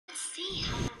see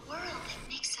how the world that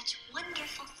makes such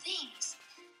wonderful things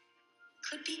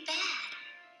could be bad.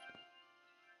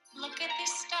 Look at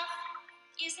this stuff.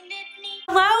 Isn't it neat?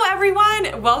 Hello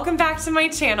everyone, welcome back to my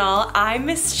channel. I'm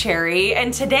Miss Cherry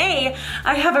and today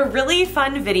I have a really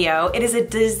fun video. It is a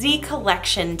Disney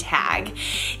collection tag,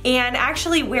 and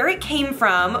actually where it came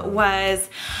from was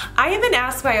I have been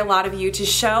asked by a lot of you to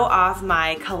show off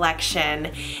my collection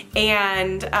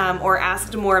and or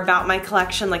asked more about my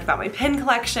collection, like about my pin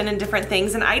collection and different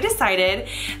things, and I decided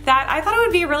that I thought it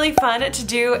would be really fun to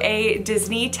do a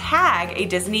Disney tag, a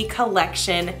Disney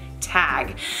collection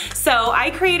tag. So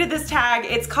I created this tag.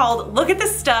 It's called Look at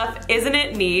This Stuff, Isn't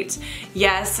It Neat?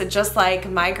 Yes, just like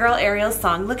my girl Ariel's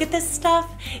song, Look at This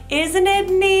Stuff, Isn't It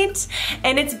Neat?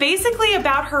 And it's basically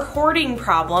about her hoarding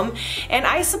problem, and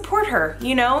I support her.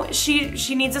 You know,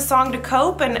 she needs a song to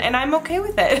cope, and I'm okay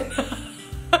with it.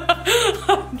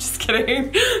 I'm just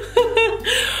kidding.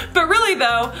 But really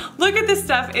though, look at this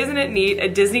stuff, isn't it neat? A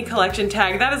Disney collection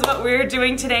tag. That is what we're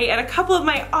doing today, and a couple of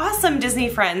my awesome Disney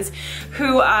friends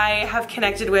who I have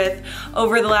connected with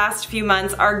over the last few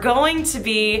months are going to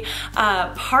be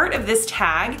part of this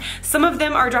tag. Some of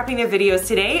them are dropping their videos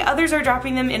today, others are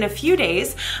dropping them in a few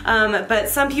days, but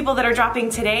some people that are dropping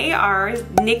today are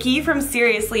Nikki from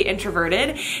Seriously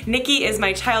Introverted. Nikki is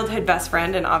my childhood best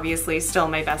friend and obviously still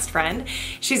my best friend.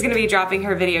 She's gonna be dropping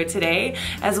her video today,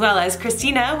 as well as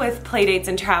Christina with Playdates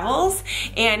and Travels,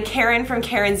 and Karen from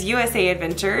Karen's USA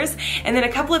Adventures. And then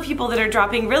a couple of people that are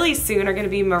dropping really soon are gonna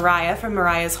be Mariah from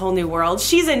Mariah's Whole New World.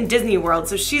 She's in Disney World,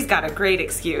 so she's got a great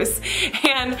excuse.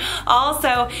 And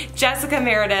also Jessica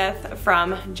Meredith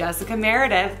from Jessica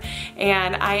Meredith.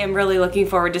 And I am really looking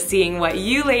forward to seeing what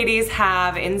you ladies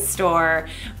have in store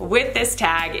with this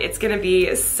tag. It's gonna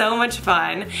be so much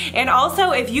fun. And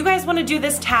also, if you guys wanna do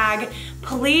this tag,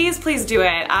 please do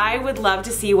it. I would love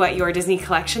to see what your Disney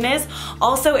collection is.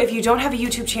 Also, if you don't have a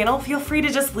YouTube channel, feel free to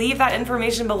just leave that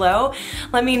information below.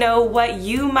 Let me know what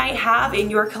you might have in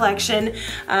your collection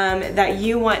that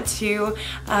you want to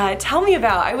tell me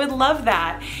about. I would love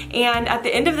that. And at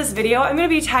the end of this video, I'm gonna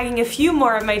be tagging a few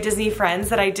more of my Disney friends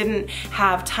that I didn't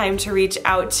have time to reach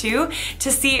out to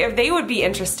see if they would be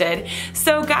interested.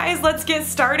 So guys, let's get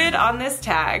started on this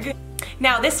tag.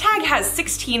 Now this tag has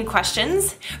 16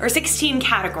 questions, or 16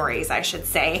 categories I should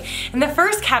say, and the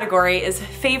first category is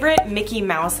favorite Mickey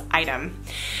Mouse item.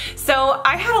 So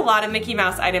I had a lot of Mickey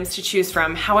Mouse items to choose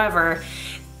from, however,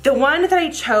 the one that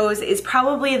I chose is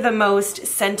probably the most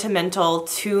sentimental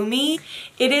to me.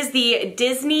 It is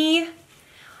the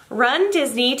Run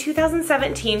Disney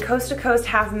 2017 Coast to Coast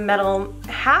Half Marathon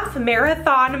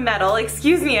Medal.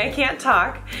 Excuse me, I can't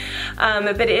talk.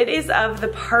 But it is of the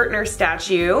partner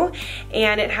statue,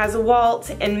 and it has Walt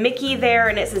and Mickey there,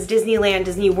 and it says Disneyland,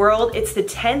 Disney World. It's the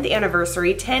 10th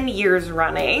anniversary, 10 years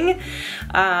running.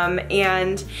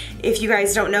 And if you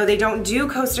guys don't know, they don't do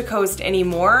Coast to Coast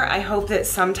anymore. I hope that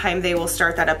sometime they will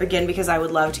start that up again because I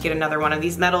would love to get another one of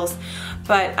these medals.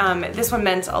 But this one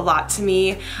meant a lot to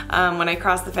me. When I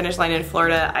crossed the finish line in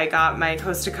Florida, I got my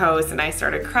Coast to Coast and I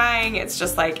started crying. It's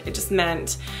just like, it just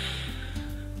meant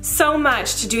so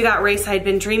much to do that race. I'd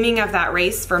been dreaming of that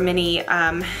race for many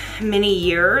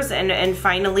years, and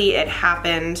finally it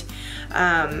happened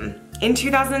in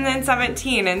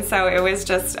 2017, and so it was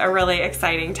just a really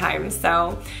exciting time.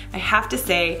 So I have to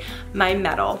say, my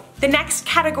medal. The next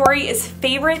category is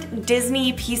favorite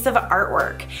Disney piece of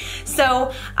artwork.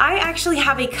 So I actually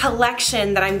have a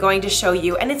collection that I'm going to show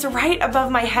you, and it's right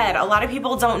above my head. A lot of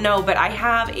people don't know, but I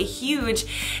have a huge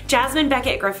Jasmine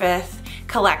Beckett Griffith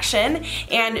collection,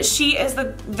 and she is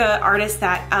the artist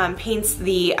that paints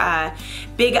the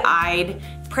big-eyed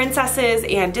princesses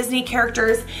and Disney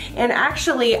characters. And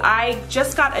actually I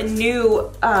just got a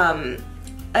new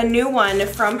one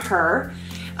from her.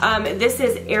 This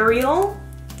is Ariel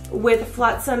with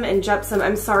Flotsam and Jetsam.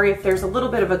 I'm sorry if there's a little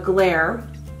bit of a glare.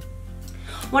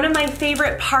 One of my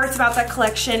favorite parts about that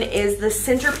collection is the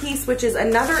centerpiece, which is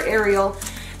another Ariel,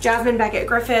 Jasmine Beckett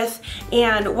Griffith,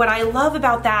 and what I love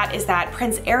about that is that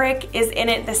Prince Eric is in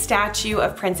it, the statue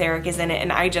of Prince Eric is in it,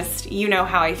 and I just, you know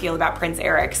how I feel about Prince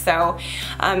Eric, so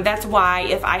that's why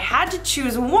if I had to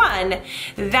choose one,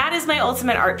 that is my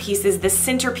ultimate art piece, is the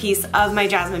centerpiece of my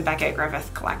Jasmine Beckett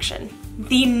Griffith collection.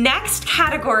 The next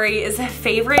category is a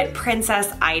favorite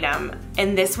princess item,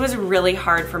 and this was really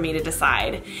hard for me to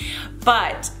decide.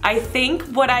 But I think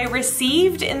what I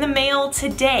received in the mail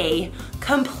today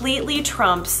completely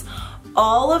trumps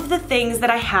all of the things that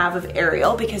I have of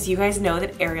Ariel, because you guys know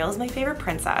that Ariel is my favorite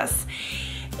princess.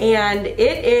 And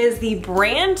it is the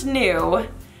brand new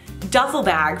duffel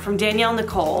bag from Danielle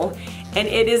Nicole, and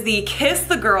it is the Kiss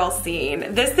the Girl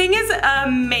scene. This thing is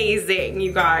amazing,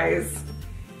 you guys.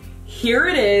 here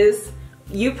it is.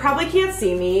 You probably can't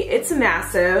see me. It's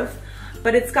massive,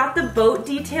 but it's got the boat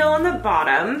detail on the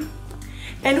bottom.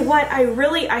 And what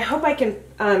I hope I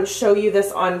can show you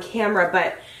this on camera,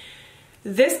 but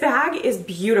this bag is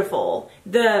beautiful.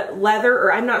 The leather,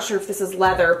 or I'm not sure if this is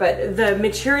leather, but the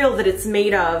material that it's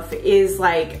made of is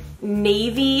like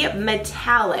navy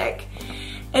metallic.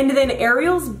 And then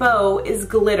Ariel's bow is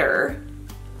glitter.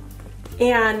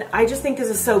 And I just think this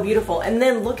is so beautiful. And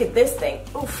then look at this thing.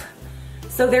 Oof.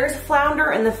 So there's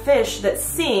Flounder and the fish that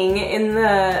sing in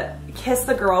the Kiss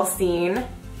the Girl scene.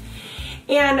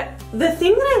 And the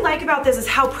thing that I like about this is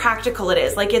how practical it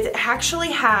is. Like, it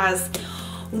actually has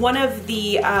one of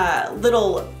the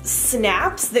little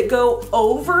snaps that go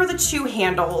over the two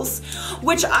handles,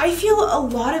 which I feel a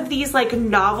lot of these like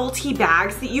novelty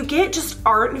bags that you get just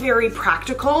aren't very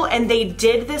practical, and they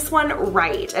did this one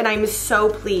right, and I'm so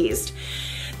pleased.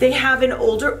 They have an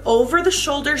over the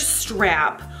shoulder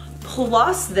strap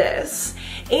plus this,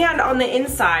 and on the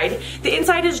inside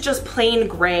is just plain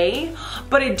gray,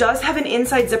 but it does have an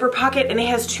inside zipper pocket, and it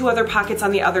has two other pockets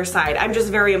on the other side. I'm just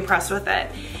very impressed with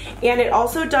it. And it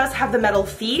also does have the metal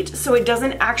feet, so it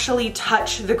doesn't actually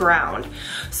touch the ground.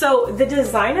 So the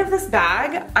design of this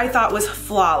bag I thought was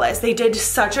flawless. They did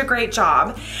such a great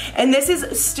job. And this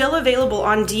is still available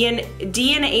on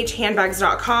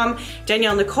dnhhandbags.com.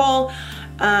 Danielle Nicole.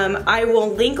 I will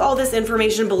link all this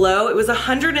information below. It was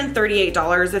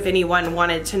 $138 if anyone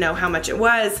wanted to know how much it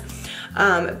was.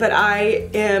 But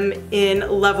I am in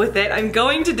love with it. I'm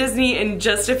going to Disney in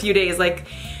just a few days. Like,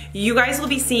 you guys will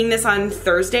be seeing this on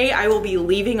Thursday. I will be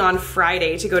leaving on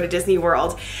Friday to go to Disney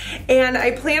World. And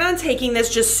I plan on taking this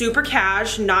just super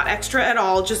cash, not extra at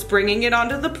all, just bringing it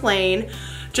onto the plane.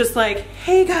 Just like,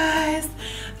 hey guys,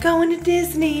 going to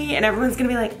Disney. And everyone's gonna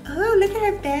be like, oh, look at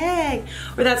our bag.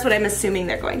 Or that's what I'm assuming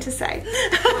they're going to say.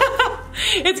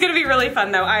 It's gonna be really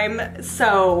fun though. I'm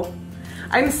so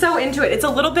into it. It's a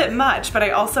little bit much, but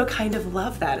I also kind of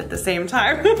love that at the same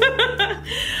time.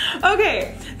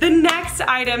 Okay, the next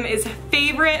item is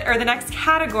favorite, or the next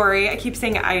category, I keep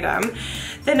saying item.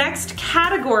 The next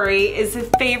category is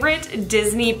favorite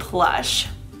Disney plush.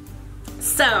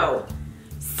 So,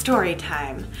 story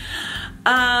time.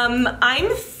 I'm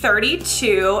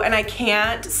 32 and I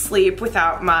can't sleep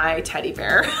without my teddy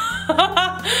bear.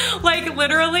 Like,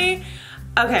 literally,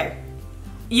 okay.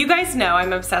 You guys know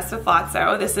I'm obsessed with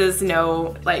Lotso. This is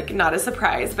not a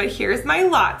surprise, but here's my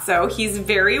Lotso. He's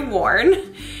very worn,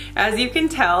 as you can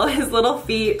tell, his little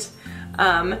feet.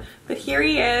 But here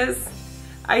he is.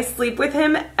 I sleep with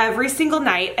him every single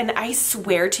night, and I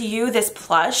swear to you, this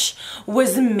plush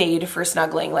was made for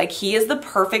snuggling. Like, he is the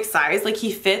perfect size. Like,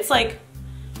 he fits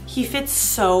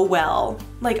so well,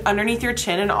 like underneath your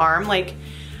chin and arm. Like,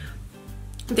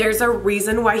 there's a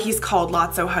reason why he's called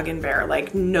Lotso Hug and Bear,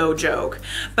 like, no joke.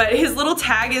 But his little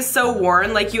tag is so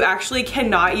worn, like, you actually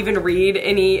cannot even read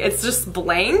any, it's just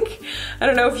blank. I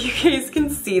don't know if you guys can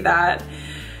see that.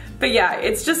 But yeah,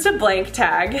 it's just a blank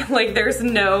tag. Like, there's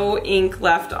no ink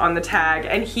left on the tag,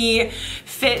 and he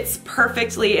fits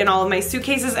perfectly in all of my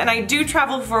suitcases. And I do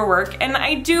travel for work, and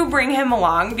I do bring him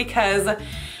along because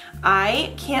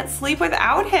I can't sleep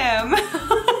without him.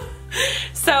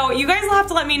 So you guys will have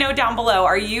to let me know down below,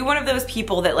 are you one of those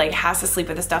people that like has to sleep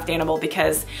with a stuffed animal?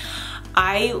 Because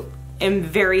I am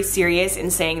very serious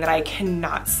in saying that I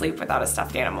cannot sleep without a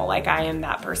stuffed animal. Like, I am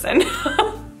that person.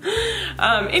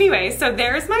 Anyway, so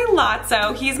there's my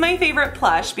Lotso. He's my favorite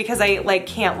plush because I like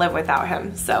can't live without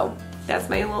him. So that's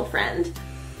my little friend.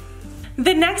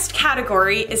 The next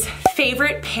category is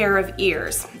favorite pair of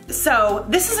ears. So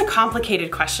this is a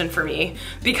complicated question for me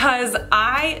because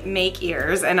I make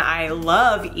ears and I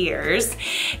love ears.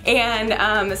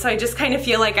 And so I just kind of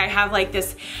feel like I have like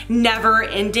this never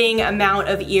ending amount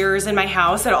of ears in my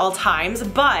house at all times.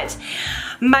 But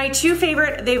my two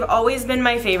favorite, they've always been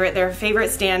my favorite, their favorite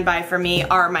standby for me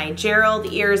are my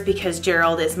Gerald ears, because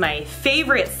Gerald is my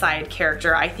favorite side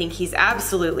character. I think he's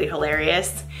absolutely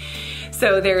hilarious.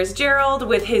 So there's Gerald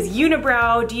with his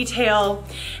unibrow detail,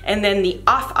 and then the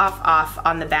off, off, off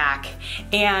on the back.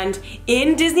 And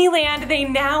in Disneyland, they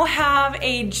now have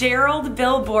a Gerald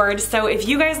billboard. So if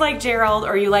you guys like Gerald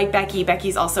or you like Becky,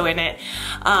 Becky's also in it.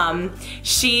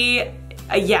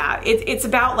 It's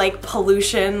about like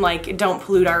pollution, like don't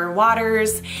pollute our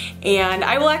waters. And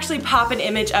I will actually pop an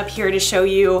image up here to show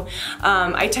you.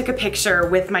 I took a picture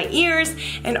with my ears,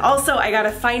 and also I got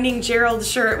a Finding Gerald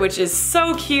shirt, which is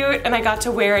so cute, and I got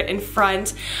to wear it in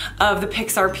front of the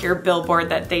Pixar Pier billboard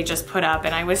that they just put up,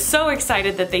 and I was so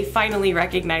excited that they finally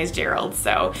recognized Gerald.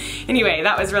 So anyway,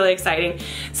 that was really exciting.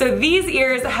 So these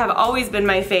ears have always been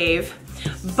my fave,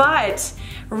 but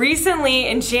recently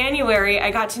in January, I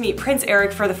got to meet Prince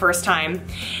Eric for the first time,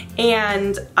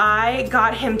 and I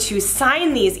got him to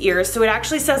sign these ears. So it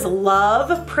actually says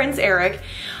Love Prince Eric.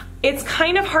 It's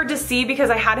kind of hard to see because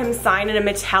I had him sign in a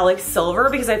metallic silver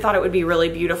because I thought it would be really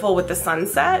beautiful with the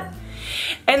sunset.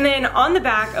 And then on the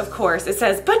back, of course, it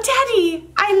says, "But Daddy,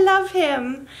 I love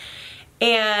him."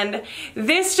 And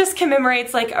this just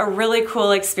commemorates like a really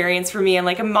cool experience for me and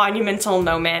like a monumental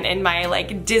moment in my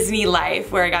like Disney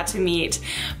life where I got to meet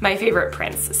my favorite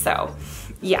prince. So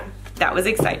yeah, that was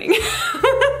exciting.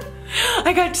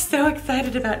 I got so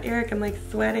excited about Eric, I'm like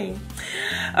sweating.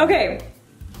 Okay,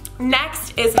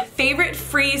 next is favorite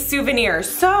free souvenir.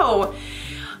 So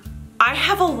I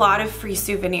have a lot of free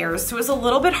souvenirs, so it was a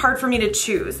little bit hard for me to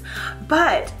choose.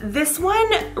 But this one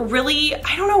really,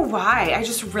 I don't know why, I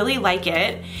just really like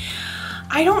it.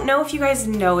 I don't know if you guys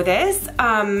know this,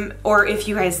 or if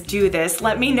you guys do this,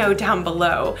 let me know down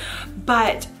below.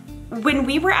 But when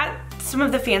we were at some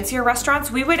of the fancier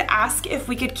restaurants, we would ask if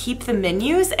we could keep the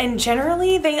menus, and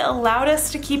generally they allowed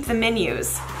us to keep the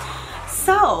menus.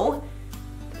 So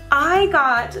I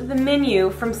got the menu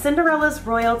from Cinderella's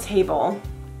Royal Table.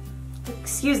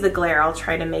 Excuse the glare, I'll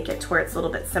try to make it to where it's a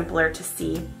little bit simpler to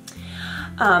see.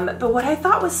 But what I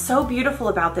thought was so beautiful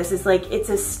about this is like it's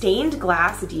a stained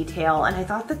glass detail, and I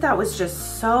thought that that was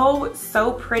just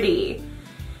so pretty.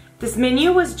 This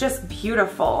menu was just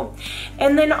beautiful.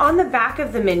 And then on the back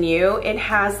of the menu, it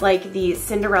has like the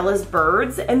Cinderella's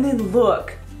birds, and then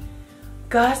look,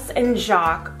 Gus and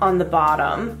Jacques on the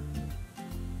bottom.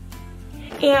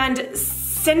 And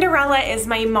Cinderella is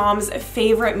my mom's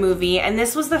favorite movie, and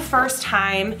this was the first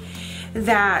time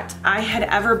that I had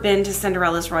ever been to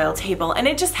Cinderella's Royal Table, and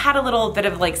it just had a little bit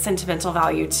of like sentimental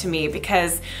value to me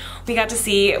because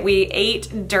we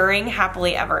ate during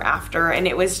Happily Ever After, and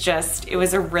it was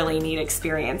a really neat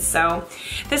experience. So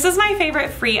this is my favorite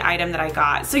free item that I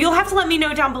got. So you'll have to let me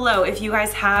know down below if you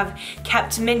guys have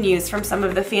kept menus from some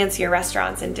of the fancier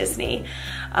restaurants in Disney.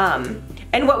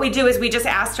 And what we do is we just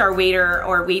asked our waiter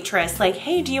or waitress, like,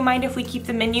 hey, do you mind if we keep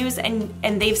the menus? And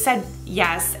they've said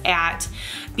yes at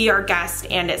Be Our Guest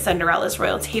and at Cinderella's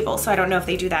Royal Table. So I don't know if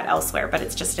they do that elsewhere, but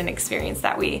it's just an experience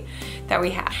that we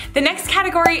have. The next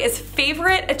category is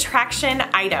favorite attraction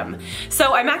item.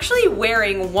 So I'm actually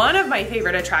wearing one of my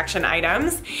favorite attraction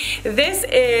items. This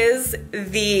is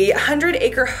the 100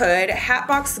 Acre Hood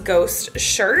Hatbox Ghost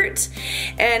shirt,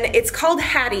 and it's called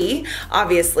Hattie,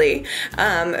 obviously,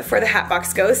 for the Hatbox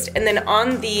Ghost. And then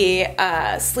on the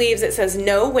sleeves it says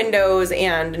no windows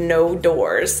and no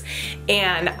doors.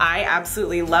 And I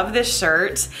absolutely love this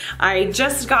shirt. I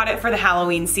just got it for the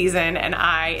Halloween season and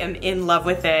I am in love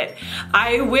with it.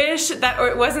 I wish that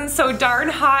it wasn't so darn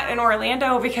hot in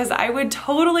Orlando because I would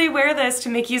totally wear this to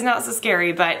Mickey's Not So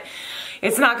Scary, but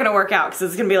it's not gonna work out because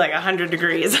it's gonna be like 100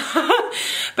 degrees.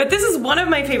 But this is one of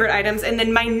my favorite items. And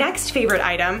then my next favorite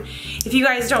item, if you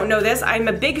guys don't know this, I'm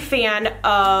a big fan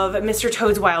of Mr.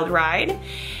 Toad's Wild Ride.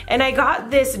 And I got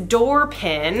this door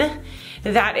pin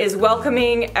that is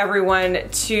welcoming everyone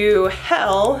to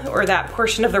hell, or that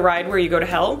portion of the ride where you go to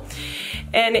hell.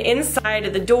 And inside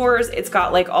of the doors, it's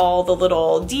got like all the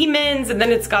little demons, and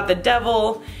then it's got the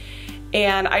devil.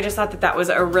 And I just thought that that was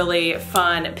a really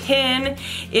fun pin.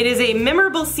 It is a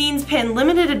memorable scenes pin,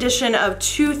 limited edition of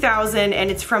 2000,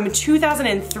 and it's from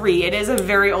 2003. It is a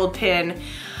very old pin.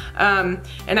 And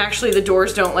actually the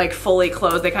doors don't like fully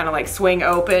close, they kind of like swing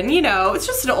open. You know, it's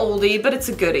just an oldie, but it's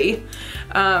a goodie.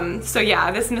 So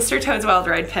yeah, this Mr. Toad's Wild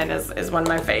Ride pin is one of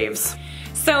my faves.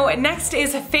 So next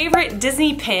is favorite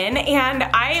Disney pin, and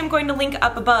I am going to link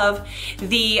up above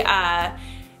the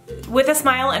With a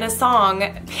Smile and a Song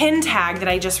pin tag that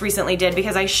I just recently did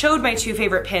because I showed my two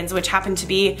favorite pins, which happened to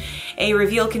be a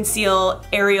Reveal, Conceal,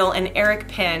 Ariel, and Eric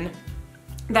pin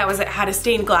that had a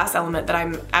stained glass element that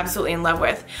I'm absolutely in love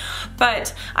with.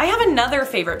 But I have another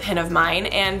favorite pin of mine,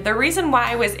 and the reason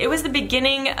why was it was the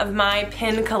beginning of my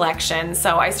pin collection.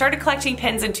 So I started collecting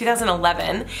pins in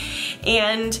 2011,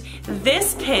 and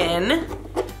this pin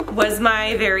was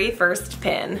my very first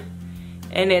pin.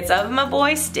 And it's of my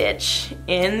boy Stitch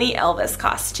in the Elvis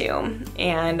costume.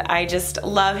 And I just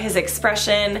love his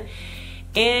expression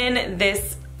in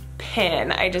this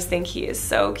pin. I just think he is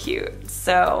so cute.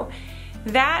 So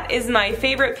that is my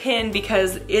favorite pin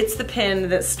because it's the pin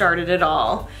that started it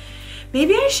all.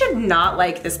 maybe I should not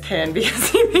like this pin because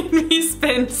he made me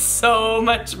spend so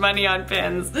much money on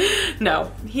pins.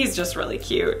 No, he's just really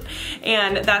cute.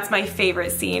 And that's my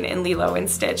favorite scene in Lilo and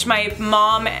Stitch. My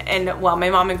mom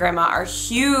and grandma are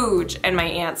huge, and my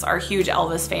aunts are huge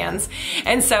Elvis fans.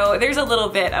 And so there's a little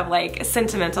bit of like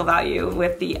sentimental value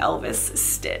with the Elvis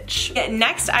Stitch.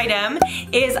 Next item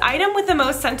is item with the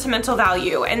most sentimental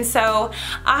value. And so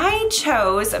I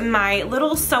chose my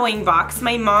little sewing box.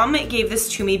 My mom gave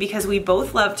this to me because we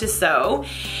both love to sew.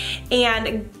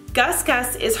 And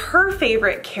Gus is her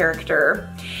favorite character.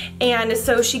 And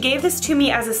so she gave this to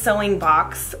me as a sewing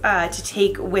box to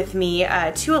take with me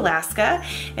to Alaska.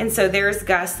 And so there's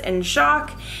Gus and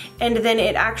Jacques. And then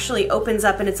it actually opens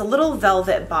up and it's a little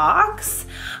velvet box.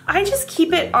 I just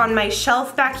keep it on my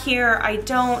shelf back here. I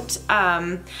don't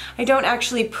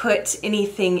actually put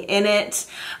anything in it.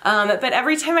 But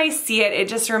every time I see it, it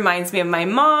just reminds me of my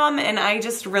mom, and I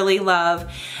just really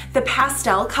love the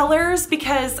pastel colors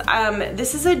because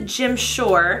this is a Jim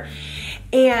Shore.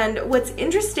 And what's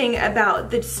interesting about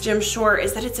this Jim Shore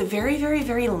is that it's a very, very,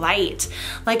 very light.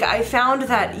 Like, I found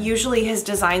that usually his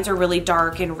designs are really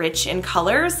dark and rich in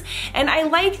colors. And I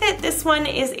like that this one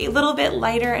is a little bit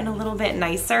lighter and a little bit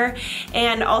nicer.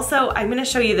 And also, I'm gonna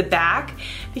show you the back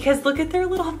because look at their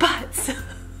little butts.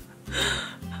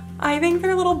 I think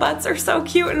their little butts are so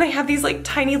cute, and they have these like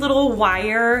tiny little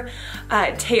wire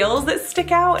tails that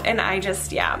stick out. And I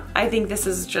think this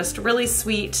is just really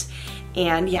sweet.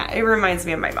 And yeah, it reminds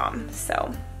me of my mom,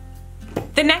 so.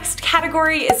 The next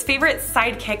category is favorite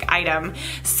sidekick item.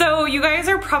 So you guys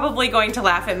are probably going to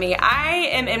laugh at me. I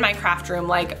am in my craft room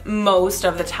like most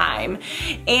of the time,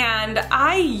 and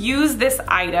I use this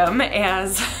item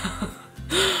as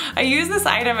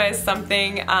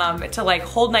something to like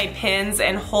hold my pins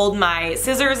and hold my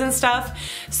scissors and stuff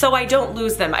so I don't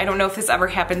lose them. I don't know if this ever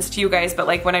happens to you guys, but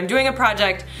like when I'm doing a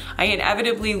project, I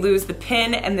inevitably lose the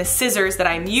pin and the scissors that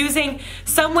I'm using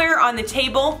somewhere on the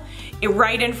table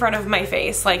right in front of my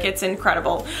face. Like, it's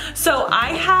incredible. So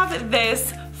I have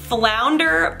this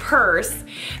flounder purse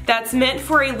that's meant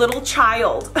for a little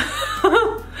child.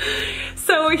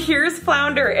 So here's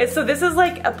Flounder. So this is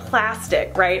like a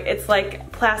plastic, right? It's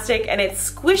like plastic and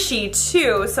it's squishy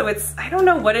too. So it's, I don't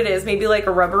know what it is, maybe like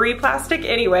a rubbery plastic.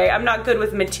 Anyway, I'm not good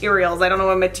with materials. I don't know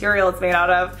what material it's made out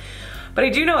of, but I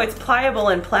do know it's pliable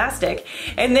and plastic.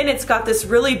 And then it's got this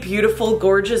really beautiful,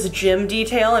 gorgeous gem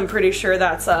detail. I'm pretty sure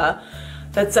that's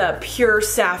a pure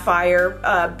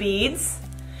sapphire beads.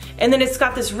 And then it's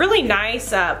got this really nice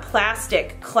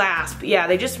plastic clasp. Yeah,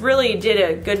 they just really did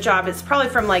a good job. It's probably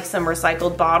from like some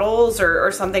recycled bottles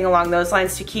or something along those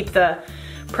lines to keep the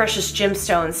precious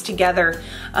gemstones together.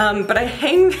 But I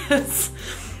hang this,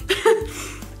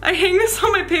 I hang this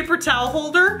on my paper towel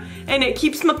holder, and it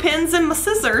keeps my pins and my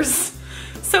scissors.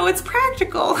 So it's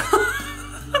practical.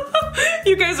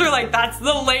 You guys are like, that's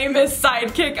the lamest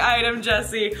sidekick item,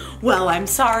 Jessie. Well, I'm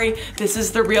sorry. This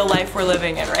is the real life we're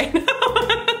living in right now.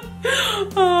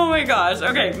 Oh my gosh.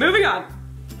 Okay, moving on.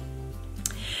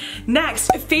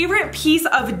 Next, favorite piece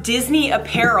of Disney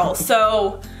apparel.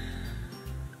 So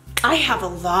I have a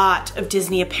lot of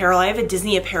Disney apparel. I have a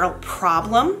Disney apparel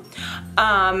problem.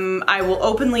 I will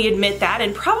openly admit that,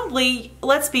 and probably,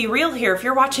 let's be real here, if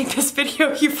you're watching this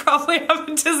video, you probably have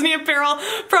a Disney apparel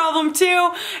problem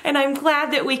too, and I'm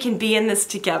glad that we can be in this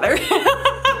together. So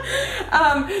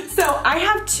I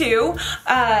have two.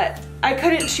 I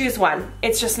couldn't choose one.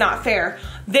 It's just not fair.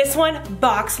 This one,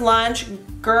 box lunch,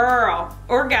 girl,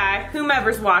 or guy,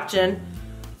 whomever's watching,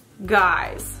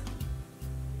 guys.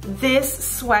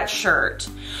 This sweatshirt.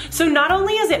 So not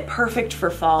only is it perfect for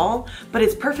fall, but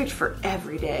it's perfect for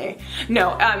every day.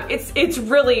 No, it's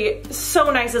really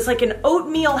so nice. It's like an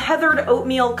oatmeal, heathered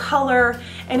oatmeal color,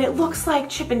 and it looks like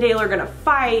Chip and Dale are gonna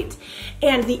fight.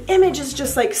 And the image is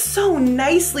just like so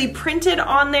nicely printed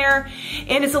on there.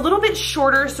 And it's a little bit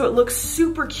shorter, so it looks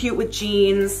super cute with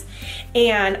jeans.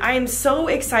 And I am so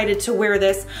excited to wear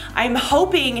this. I'm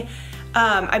hoping,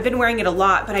 I've been wearing it a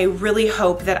lot, but I really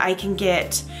hope that I can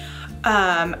get,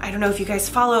 I don't know if you guys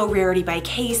follow Rarity by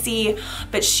Casey,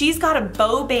 but she's got a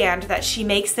bow band that she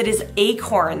makes that is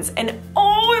acorns, and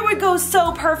oh, it would go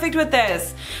so perfect with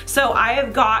this. So I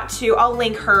have got to, I'll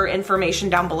link her information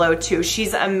down below too.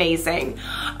 She's amazing.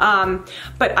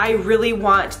 But I really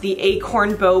want the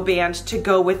acorn bow band to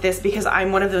go with this because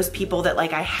I'm one of those people that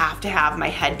like, I have to have my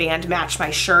headband match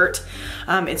my shirt.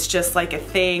 It's just like a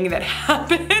thing that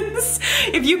happens.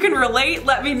 If you can relate,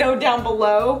 let me know down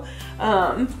below.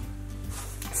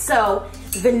 So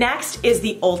the next is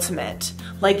the ultimate.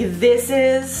 Like, this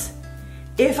is,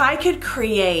 if I could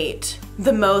create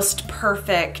the most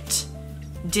perfect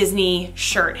Disney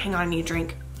shirt, hang on, I need a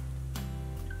drink.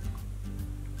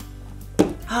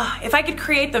 If I could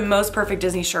create the most perfect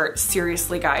Disney shirt,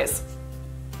 seriously guys.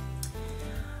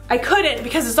 I couldn't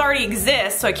because it already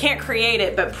exists, so I can't create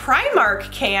it, but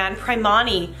Primark can.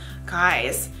 Primani,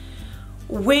 guys.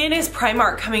 When is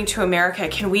Primark coming to America?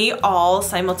 Can we all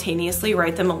simultaneously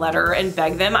write them a letter and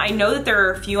beg them? I know that there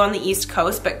are a few on the East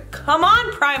Coast, but come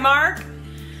on, Primark.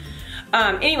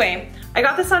 Anyway, I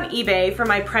got this on eBay from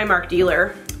my Primark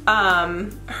dealer.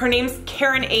 Her name's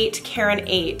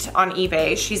Karen8 on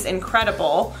eBay. She's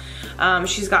incredible.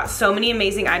 She's got so many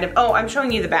amazing items. Oh, I'm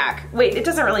showing you the back. Wait, it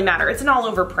doesn't really matter. It's an all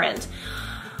over print.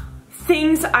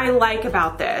 Things I like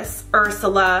about this: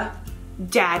 Ursula,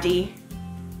 Daddy,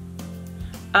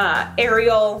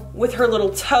 Ariel with her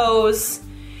little toes.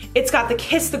 It's got the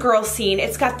kiss the girl scene.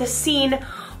 It's got the scene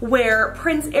where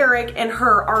Prince Eric and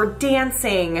her are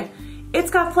dancing. It's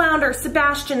got Flounder,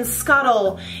 Sebastian,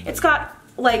 Scuttle. It's got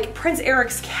like Prince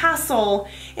Eric's castle.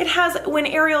 It has when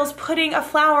Ariel's putting a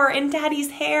flower in Daddy's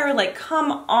hair. Like,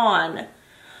 come on.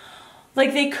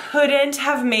 Like, they couldn't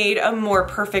have made a more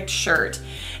perfect shirt.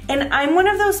 And I'm one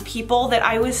of those people that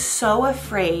I was so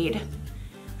afraid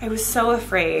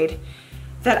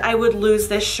that I would lose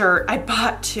this shirt. I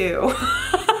bought two.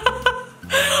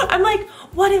 I'm like,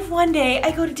 what if one day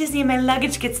I go to Disney and my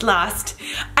luggage gets lost?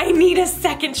 I need a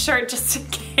second shirt just in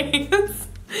case.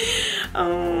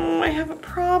 Oh, I have a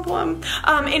problem.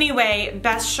 Anyway,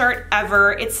 best shirt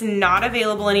ever. It's not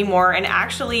available anymore, and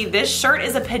actually this shirt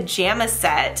is a pajama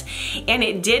set, and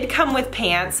it did come with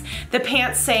pants. The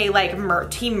pants say like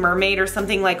Team Mermaid or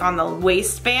something like on the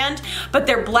waistband, but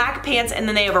they're black pants, and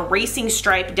then they have a racing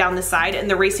stripe down the side, and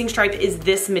the racing stripe is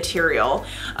this material.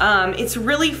 It's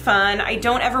really fun. I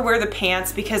don't ever wear the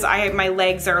pants because my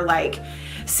legs are like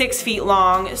 6 feet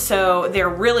long, so they're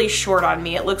really short on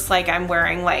me. It looks like I'm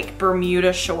wearing like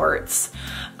Bermuda shorts.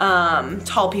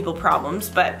 Tall people problems,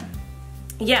 but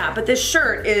yeah, but this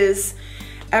shirt is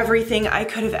everything I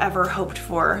could have ever hoped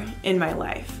for in my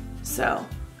life. So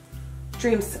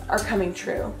dreams are coming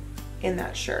true in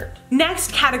that shirt.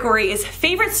 Next category is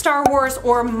favorite Star Wars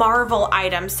or Marvel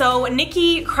item. So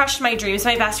Nikki crushed my dreams,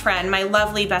 my best friend, my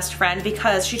lovely best friend,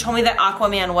 because she told me that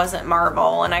Aquaman wasn't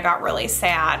Marvel, and I got really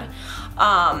sad.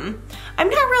 I'm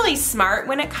not really smart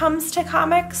when it comes to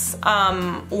comics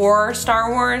or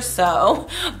Star Wars, so,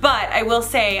 but I will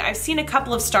say I've seen a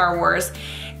couple of Star Wars,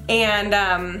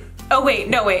 and oh wait,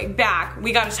 no wait, back.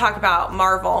 We gotta talk about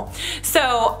Marvel.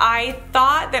 So I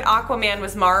thought that Aquaman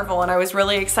was Marvel, and I was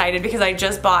really excited because I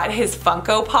just bought his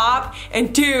Funko Pop,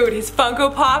 and dude, his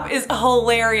Funko Pop is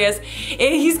hilarious.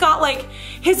 He's got like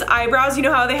his eyebrows, you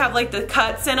know how they have like the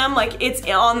cuts in them? Like, it's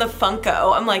on the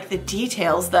Funko. I'm like, the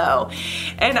details though.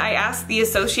 And I asked the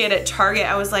associate at Target,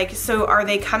 I was like, so are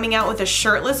they coming out with a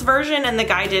shirtless version? And the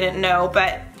guy didn't know,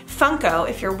 but Funko,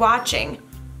 if you're watching,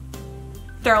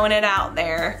 throwing it out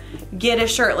there, get a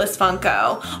shirtless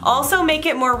Funko. Also make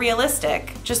it more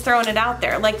realistic, just throwing it out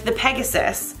there. Like the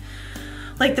Pegasus.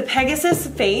 Like the Pegasus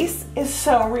face is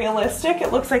so realistic.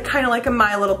 It looks like kind of like a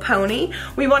My Little Pony.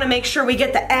 We want to make sure we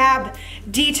get the ab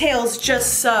details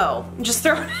just so. Just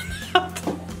throwing it out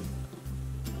there.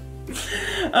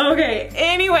 Okay,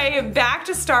 anyway, back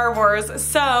to Star Wars.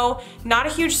 So, not a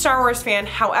huge Star Wars fan,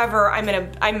 however,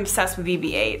 I'm obsessed with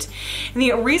BB-8. And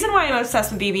the reason why I'm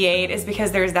obsessed with BB-8 is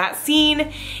because there's that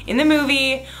scene in the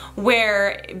movie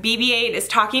where BB-8 is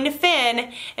talking to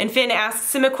Finn, and Finn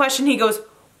asks him a question, he goes,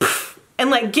 poof, and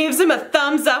like gives him a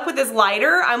thumbs up with his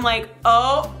lighter. I'm like,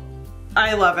 oh,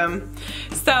 I love him.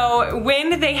 So,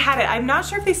 when they had it, I'm not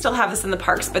sure if they still have this in the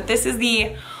parks, but this is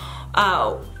the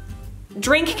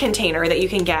drink container that you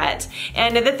can get.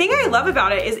 And the thing I love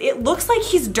about it is it looks like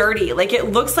he's dirty. Like,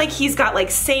 it looks like he's got like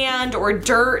sand or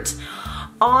dirt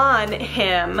on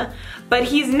him, but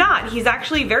he's not. He's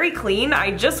actually very clean.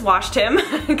 I just washed him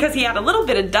because he had a little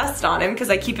bit of dust on him because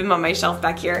I keep him on my shelf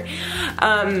back here.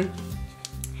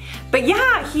 But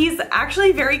yeah, he's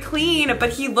actually very clean, but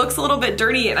he looks a little bit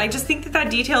dirty, and I just think that that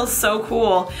detail is so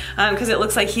cool because it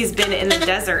looks like he's been in the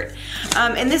desert.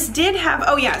 And this did have,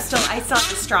 oh yeah, still I still have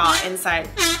the straw inside.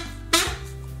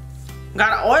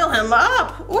 Gotta oil him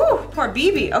up. Ooh, poor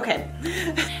BB. Okay.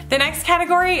 The next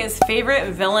category is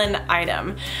favorite villain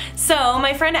item. So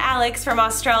my friend Alex from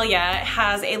Australia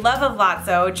has a love of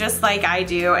Lotso, just like I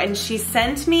do, and she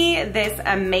sent me this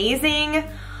amazing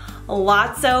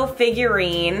Lotso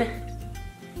figurine.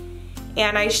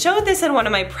 And I showed this in one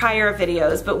of my prior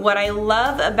videos, but what I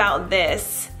love about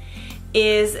this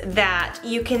is that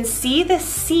you can see the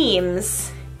seams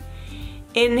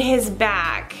in his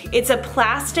back. It's a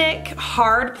plastic,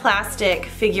 hard plastic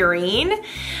figurine,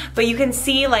 but you can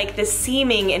see like the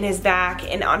seaming in his back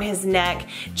and on his neck,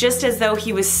 just as though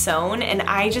he was sewn, and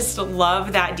I just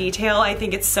love that detail. I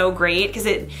think it's so great because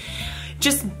it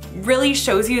just really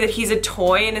shows you that he's a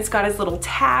toy, and it's got his little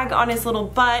tag on his little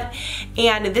butt.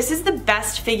 And this is the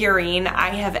best figurine I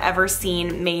have ever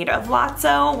seen made of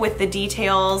Lotso, with the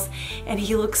details, and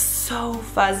he looks so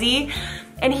fuzzy.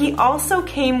 And he also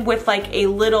came with like a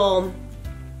little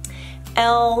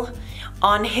L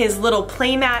on his little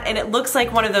playmat, and it looks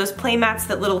like one of those playmats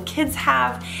that little kids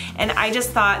have. And I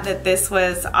just thought that this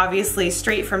was obviously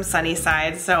straight from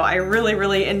Sunnyside, so I really,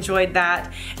 really enjoyed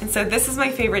that. And so this is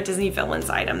my favorite Disney Villains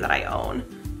item that I own.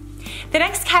 The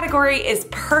next category is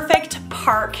perfect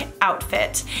park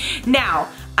outfit. Now,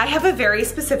 I have a very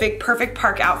specific perfect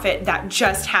park outfit that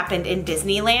just happened in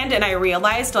Disneyland, and I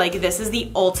realized like this is the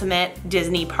ultimate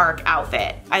Disney park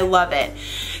outfit. I love it.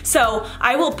 So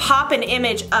I will pop an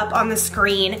image up on the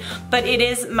screen, but it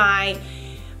is my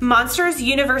Monsters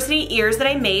University ears that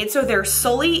I made. So they're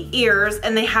solely ears,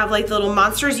 and they have like the little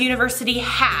Monsters University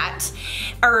hat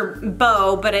or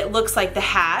bow, but it looks like the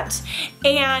hat.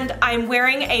 And I'm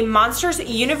wearing a Monsters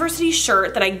University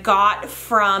shirt that I got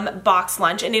from Box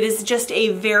Lunch, and it is just a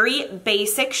very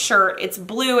basic shirt. It's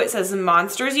blue, it says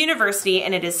Monsters University,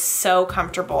 and it is so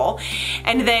comfortable.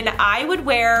 And then I would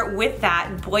wear with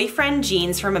that boyfriend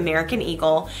jeans from American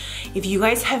Eagle. If you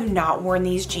guys have not worn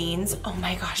these jeans, oh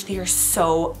my gosh, they are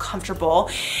so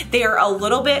comfortable. They are a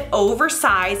little bit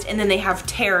oversized, and then they have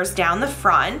tears down the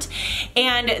front,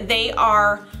 and they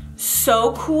are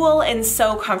so cool and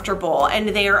so comfortable, and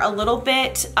they are a little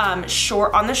bit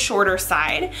short on the shorter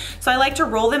side. So I like to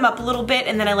roll them up a little bit,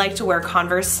 and then I like to wear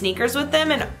Converse sneakers with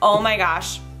them, and oh my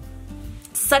gosh,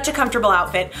 such a comfortable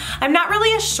outfit. I'm not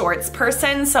really a shorts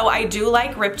person, so I do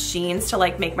like ripped jeans to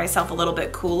like make myself a little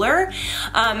bit cooler,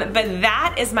 but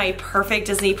that is my perfect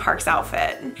Disney Parks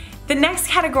outfit. The next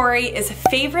category is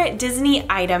favorite Disney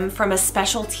item from a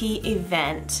specialty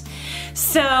event.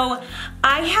 So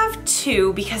I have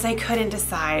two because I couldn't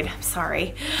decide, I'm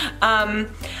sorry.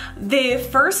 The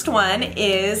first one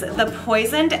is the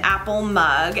Poisoned Apple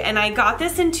mug, and I got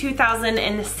this in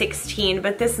 2016,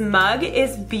 but this mug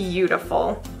is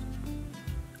beautiful.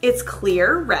 It's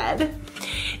clear red,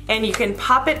 and you can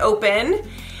pop it open,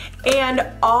 and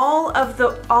all of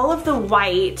the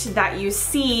white that you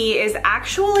see is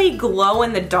actually glow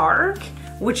in the dark,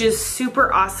 which is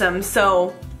super awesome.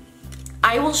 So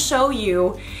I will show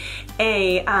you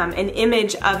an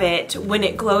image of it when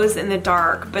it glows in the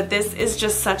dark, but this is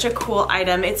just such a cool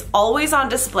item. It's always on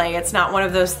display. It's not one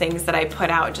of those things that I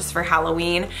put out just for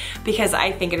Halloween, because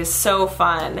I think it is so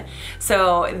fun.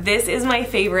 So this is my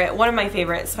favorite, one of my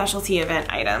favorite specialty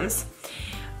event items.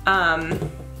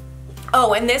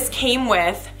 Oh, and this came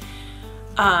with,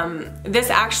 this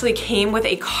actually came with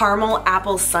a caramel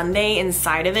apple sundae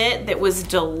inside of it that was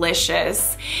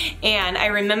delicious. And I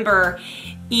remember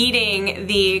eating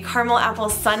the caramel apple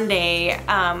sundae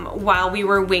while we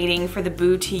were waiting for the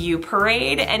Boo to You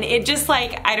parade, and it just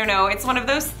like, I don't know, it's one of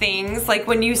those things, like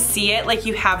when you see it, like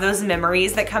you have those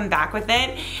memories that come back with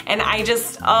it, and I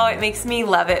just, oh, it makes me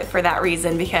love it for that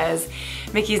reason, because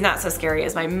Mickey's Not So Scary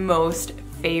is my most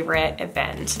favorite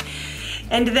event.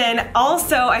 And then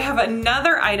also I have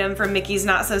another item from Mickey's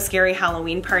Not So Scary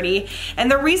Halloween Party. And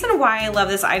the reason why I love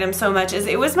this item so much is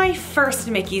it was my first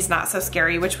Mickey's Not So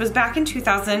Scary, which was back in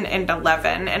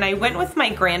 2011. And I went with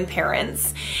my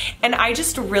grandparents, and I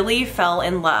just really fell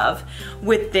in love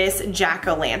with this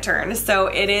jack-o'-lantern. So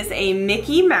it is a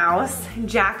Mickey Mouse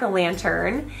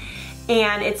jack-o'-lantern,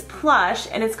 and it's plush,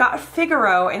 and it's got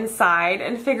Figaro inside,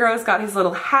 and Figaro's got his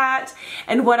little hat.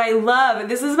 And what I love,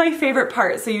 this is my favorite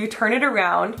part, so you turn it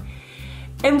around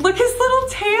and look his little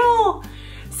tail.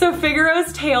 So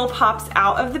Figaro's tail pops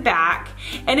out of the back,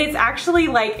 and it's actually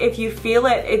like, if you feel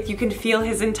it, if you can feel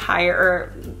his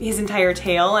entire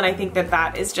tail, and I think that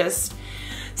that is just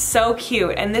so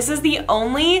cute. And this is the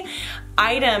only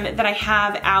item that I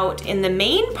have out in the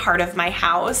main part of my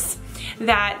house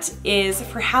that is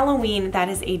for Halloween, that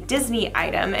is a Disney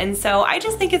item. And so I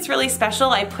just think it's really special.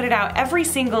 I put it out every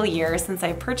single year since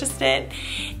I purchased it,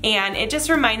 and it just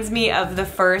reminds me of the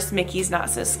first Mickey's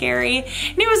Not So Scary.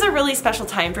 And it was a really special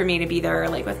time for me to be there,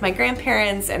 like with my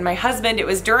grandparents and my husband. It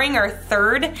was during our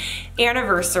 3rd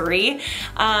anniversary,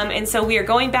 and so we are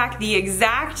going back the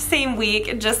exact same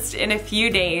week, just in a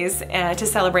few days, to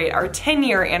celebrate our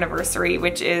 10-year anniversary,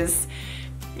 which is,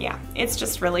 yeah, it's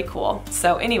just really cool.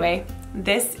 So anyway,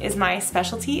 this is my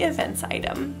specialty events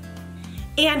item.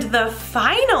 And the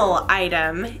final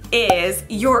item is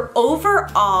your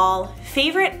overall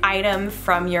favorite item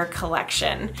from your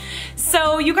collection.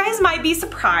 So you guys might be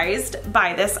surprised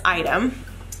by this item.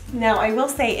 Now I will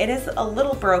say it is a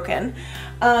little broken.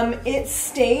 It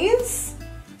stays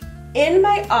in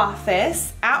my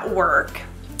office at work.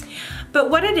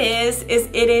 But what it is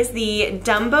it is the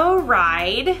Dumbo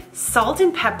Ride Salt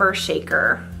and Pepper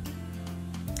Shaker.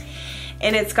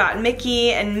 And it's got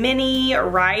Mickey and Minnie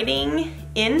riding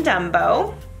in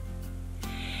Dumbo.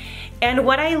 And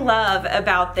what I love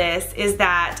about this is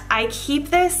that I keep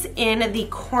this in the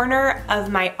corner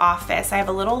of my office. I have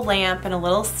a little lamp and a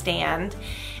little stand,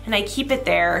 and I keep it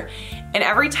there. And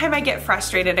every time I get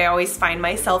frustrated, I always find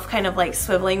myself kind of like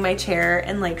swiveling my chair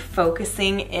and like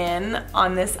focusing in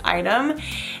on this item.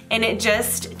 And it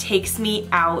just takes me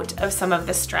out of some of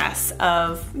the stress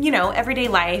of, you know, everyday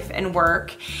life and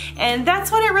work. And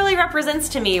that's what it really represents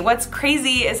to me. What's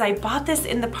crazy is I bought this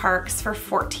in the parks for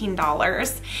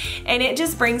 $14. And it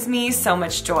just brings me so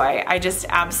much joy. I just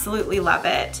absolutely love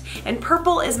it. And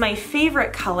purple is my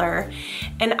favorite color.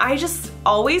 And I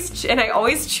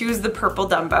always choose the purple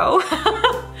Dumbo.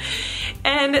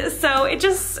 And so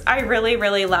I really,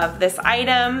 really love this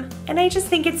item, and I just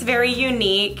think it's very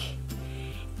unique,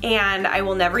 and I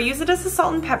will never use it as a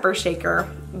salt and pepper shaker,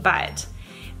 but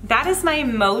that is my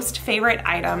most favorite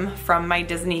item from my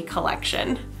Disney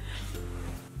collection.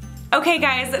 Okay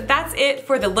guys, that's it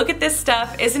for the Look at This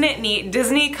Stuff, Isn't It Neat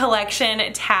Disney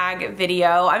Collection tag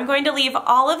video. I'm going to leave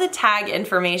all of the tag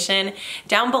information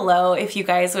down below if you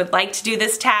guys would like to do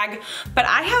this tag, but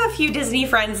I have a few Disney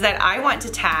friends that I want to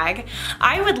tag.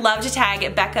 I would love to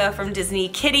tag Becca from Disney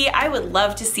Kitty. I would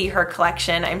love to see her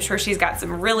collection. I'm sure she's got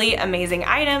some really amazing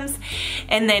items.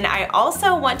 And then I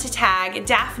also want to tag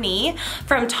Daphne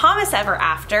from Thomas Ever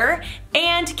After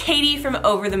and Katie from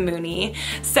Over the Moony.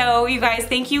 So you guys,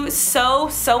 thank you so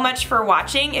much for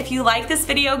watching. If you like this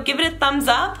video, give it a thumbs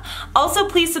up. Also,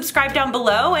 please subscribe down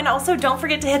below, and also don't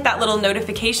forget to hit that little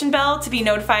notification bell to be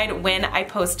notified when I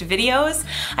post videos.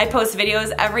 I post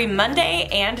videos every Monday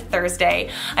and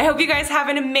Thursday. I hope you guys have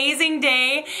an amazing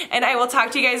day, and I will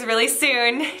talk to you guys really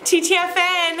soon.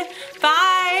 TTFN,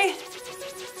 bye!